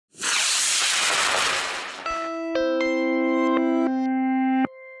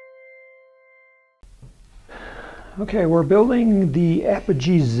Okay, we're building the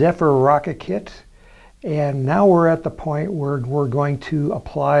Apogee Zephyr rocket kit, and now we're at the point where we're going to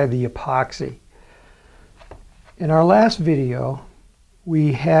apply the epoxy. In our last video,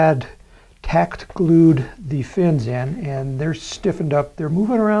 we had tacked glued the fins in, and they're stiffened up. They're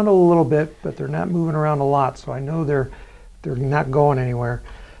moving around a little bit, but they're not moving around a lot, so I know they're not going anywhere.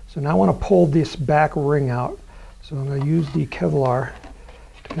 So now I want to pull this back ring out. So I'm going to use the Kevlar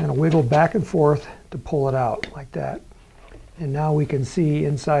to kind of wiggle back and forth to pull it out like that. And now we can see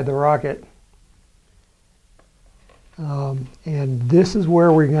inside the rocket. And this is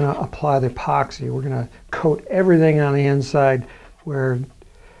where we're going to apply the epoxy. We're going to coat everything on the inside where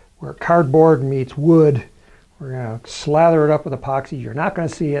cardboard meets wood. We're going to slather it up with epoxy. You're not going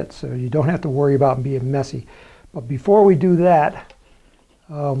to see it, so you don't have to worry about being messy. But before we do that,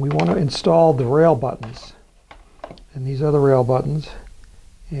 we want to install the rail buttons. And these are the rail buttons.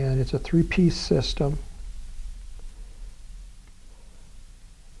 And it's a three-piece system.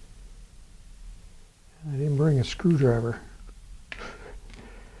 I didn't bring a screwdriver,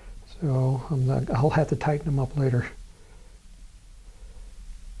 so I'll have to tighten them up later.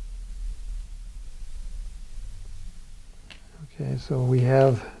 Okay, so we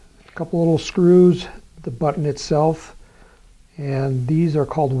have a couple little screws, the button itself, and these are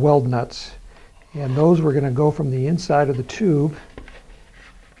called weld nuts. And those we're going to go from the inside of the tube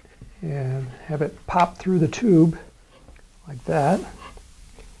and have it pop through the tube like that.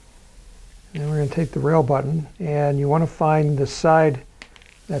 And we're going to take the rail button, and you want to find the side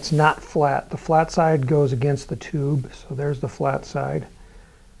that's not flat. The flat side goes against the tube, so there's the flat side.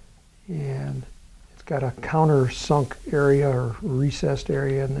 And it's got a countersunk area or recessed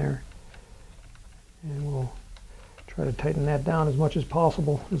area in there. And we'll try to tighten that down as much as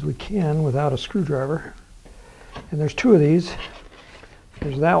possible as we can without a screwdriver. And there's two of these.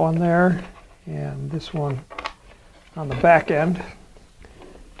 There's that one there, and this one on the back end.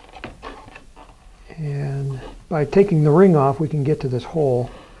 And by taking the ring off, we can get to this hole,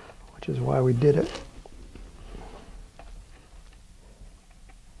 which is why we did it.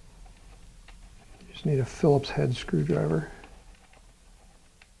 You just need a Phillips head screwdriver.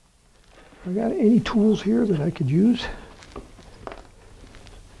 I got any tools here that I could use?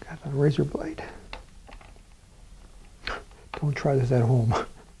 Got a razor blade. Don't try this at home.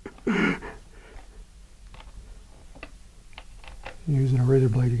 Using a razor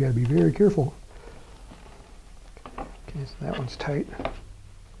blade, you got to be very careful. Okay, so that one's tight.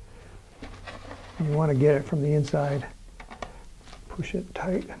 And you want to get it from the inside. Push it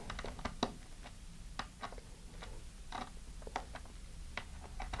tight.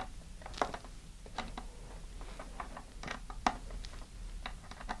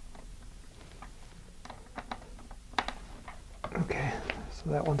 Okay, so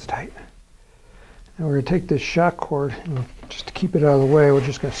that one's tight. And we're going to take this shock cord, and just to keep it out of the way, we're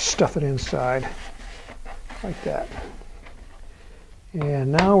just going to stuff it inside like that.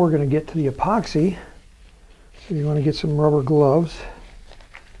 And now we're going to get to the epoxy. So you want to get some rubber gloves.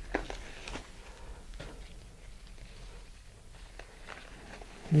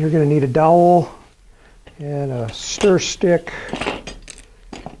 And you're going to need a dowel and a stir stick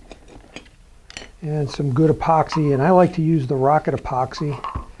and some good epoxy. And I like to use the rocket epoxy.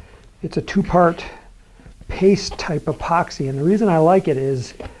 It's a two-part paste type epoxy. And the reason I like it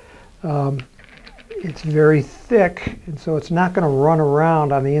is it's very thick, and so it's not going to run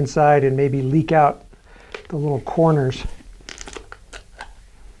around on the inside and maybe leak out the little corners.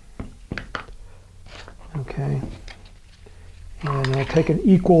 Okay. And I'll take an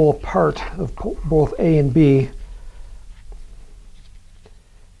equal part of both A and B.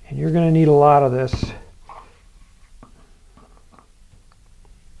 And you're going to need a lot of this.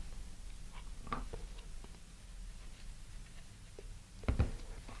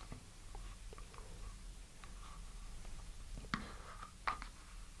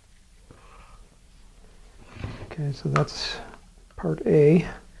 Okay, so that's part A.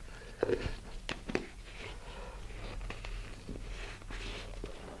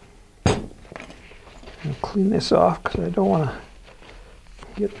 I'll clean this off because I don't want to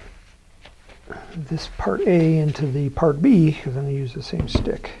get this part A into the part B, because I'm going to use the same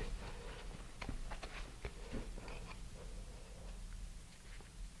stick.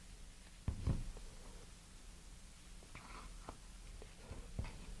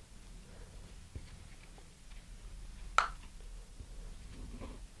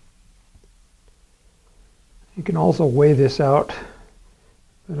 You can also weigh this out,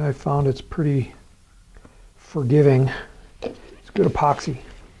 but I found it's pretty forgiving. It's good epoxy.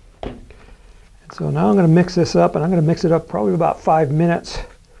 And so now I'm going to mix this up, and I'm going to mix it up probably about 5 minutes.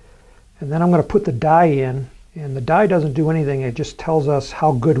 And then I'm going to put the dye in And the dye doesn't do anything, it just tells us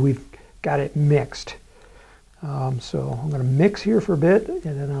how good we've got it mixed. So I'm going to mix here for a bit,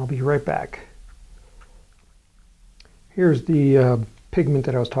 and then I'll be right back. Here's the pigment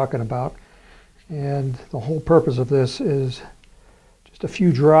that I was talking about, and the whole purpose of this is just a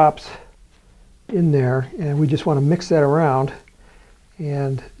few drops in there, and we just want to mix that around.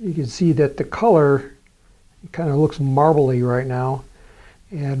 And you can see that the color kind of looks marbly right now,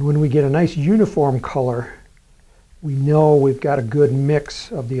 and when we get a nice uniform color, we know we've got a good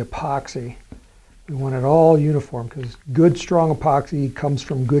mix of the epoxy. We want it all uniform because good strong epoxy comes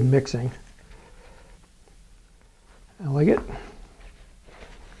from good mixing. I like it.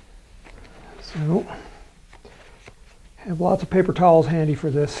 So have lots of paper towels handy for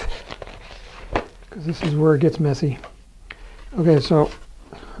this because this is where it gets messy. Okay, so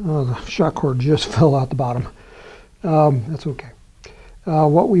the shock cord just fell out the bottom. That's okay.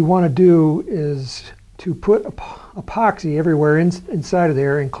 What we want to do is to put epoxy everywhere inside of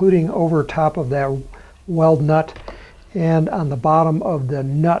there, including over top of that weld nut and on the bottom of the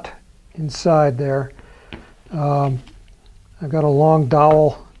nut inside there. I've got a long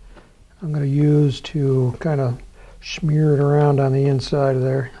dowel I'm going to use to kind of smear it around on the inside of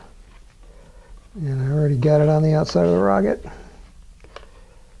there. And I already got it on the outside of the rocket,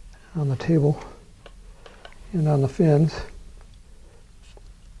 on the table, and on the fins.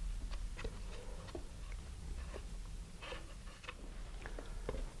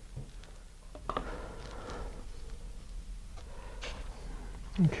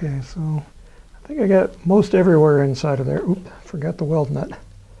 Okay, so I think I got most everywhere inside of there. Oop, forgot the weld nut.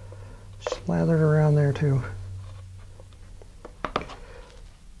 Slathered around there too.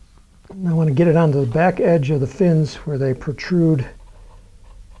 And I want to get it onto the back edge of the fins where they protrude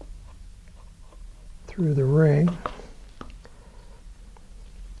through the ring.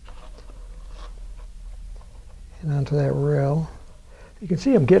 And onto that rail. You can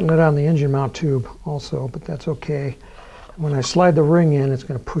see I'm getting it on the engine mount tube also, but that's okay. When I slide the ring in, it's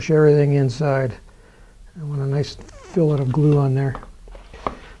going to push everything inside. I want a nice fillet of glue on there.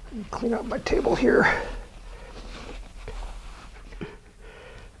 Clean up my table here.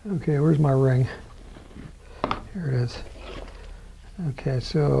 Okay, where's my ring? Here it is. Okay,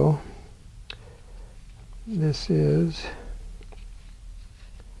 so this is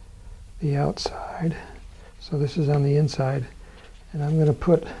the outside. So this is on the inside. And I'm going to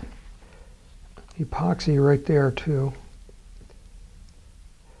put epoxy right there too.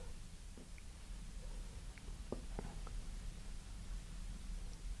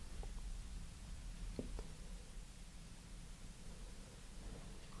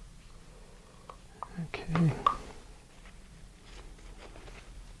 Okay.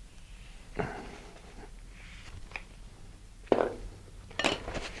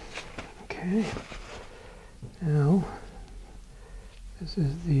 Okay. Now, this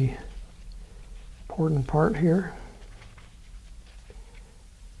is the important part here.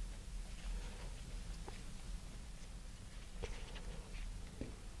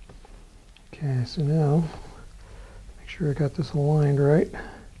 Okay, so now, make sure I got this aligned right.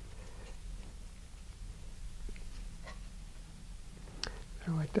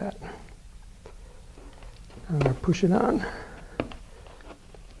 Like that. I'm going to push it on.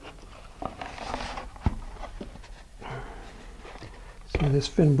 See, this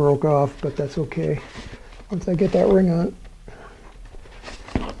fin broke off, but that's okay. Once I get that ring on,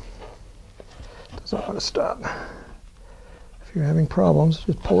 it doesn't want to stop. If you're having problems,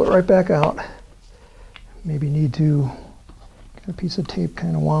 just pull it right back out. Maybe need to get a piece of tape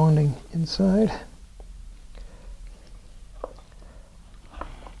kind of wounding inside.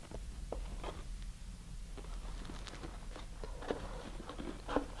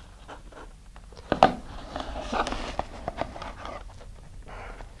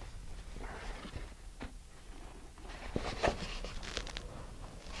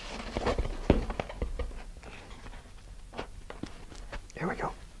 There we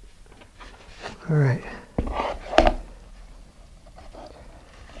go. All right.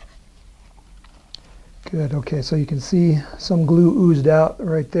 Good, okay, so you can see some glue oozed out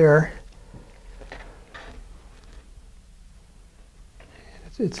right there.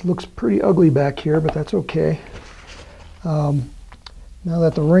 It looks pretty ugly back here, but that's okay. Now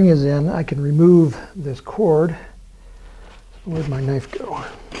that the ring is in, I can remove this cord. Where'd my knife go?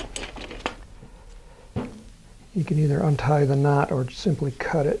 You can either untie the knot or simply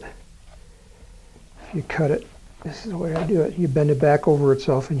cut it. If you cut it, this is the way I do it. You bend it back over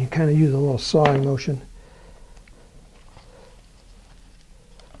itself and you kind of use a little sawing motion.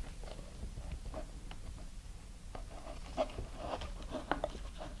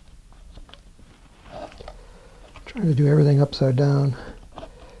 Trying to do everything upside down.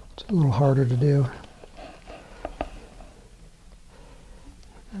 It's a little harder to do.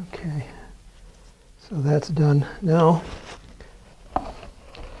 Okay, so that's done. Now, I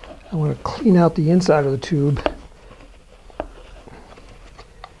want to clean out the inside of the tube.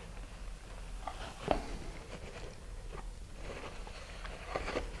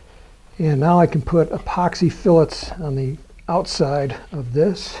 And now I can put epoxy fillets on the outside of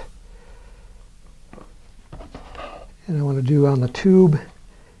this. And I want to do on the tube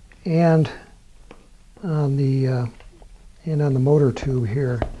and on the motor tube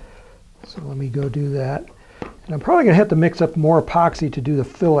here. So let me go do that. And I'm probably going to have to mix up more epoxy to do the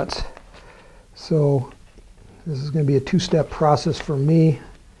fillets. So this is going to be a two-step process for me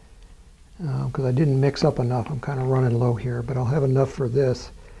because I didn't mix up enough. I'm kind of running low here, but I'll have enough for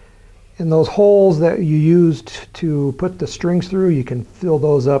this. And those holes that you used to put the strings through, you can fill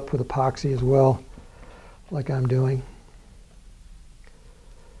those up with epoxy as well, like I'm doing.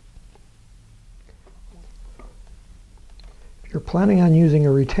 If you're planning on using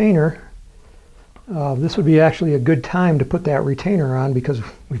a retainer, this would be actually a good time to put that retainer on because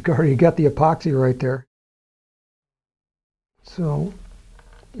we've already got the epoxy right there. So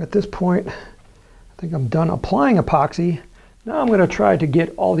at this point, I think I'm done applying epoxy. Now I'm going to try to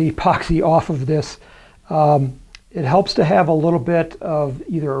get all the epoxy off of this. It helps to have a little bit of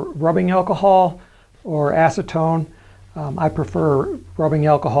either rubbing alcohol or acetone. I prefer rubbing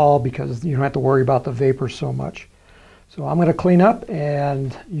alcohol because you don't have to worry about the vapor so much. So I'm going to clean up,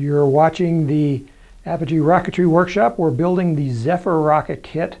 and you're watching the Apogee Rocketry Workshop. We're building the Zephyr rocket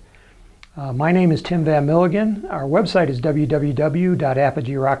kit. My name is Tim Van Milligan. Our website is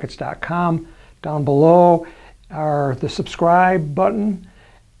www.apogeerockets.com. Down below are the subscribe button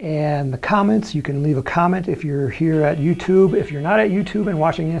and the comments. You can leave a comment if you're here at YouTube. If you're not at YouTube and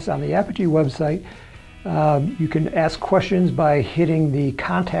watching this on the Apogee website, you can ask questions by hitting the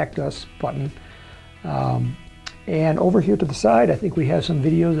Contact Us button. And over here to the side, I think we have some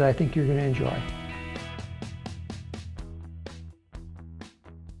videos that I think you're going to enjoy.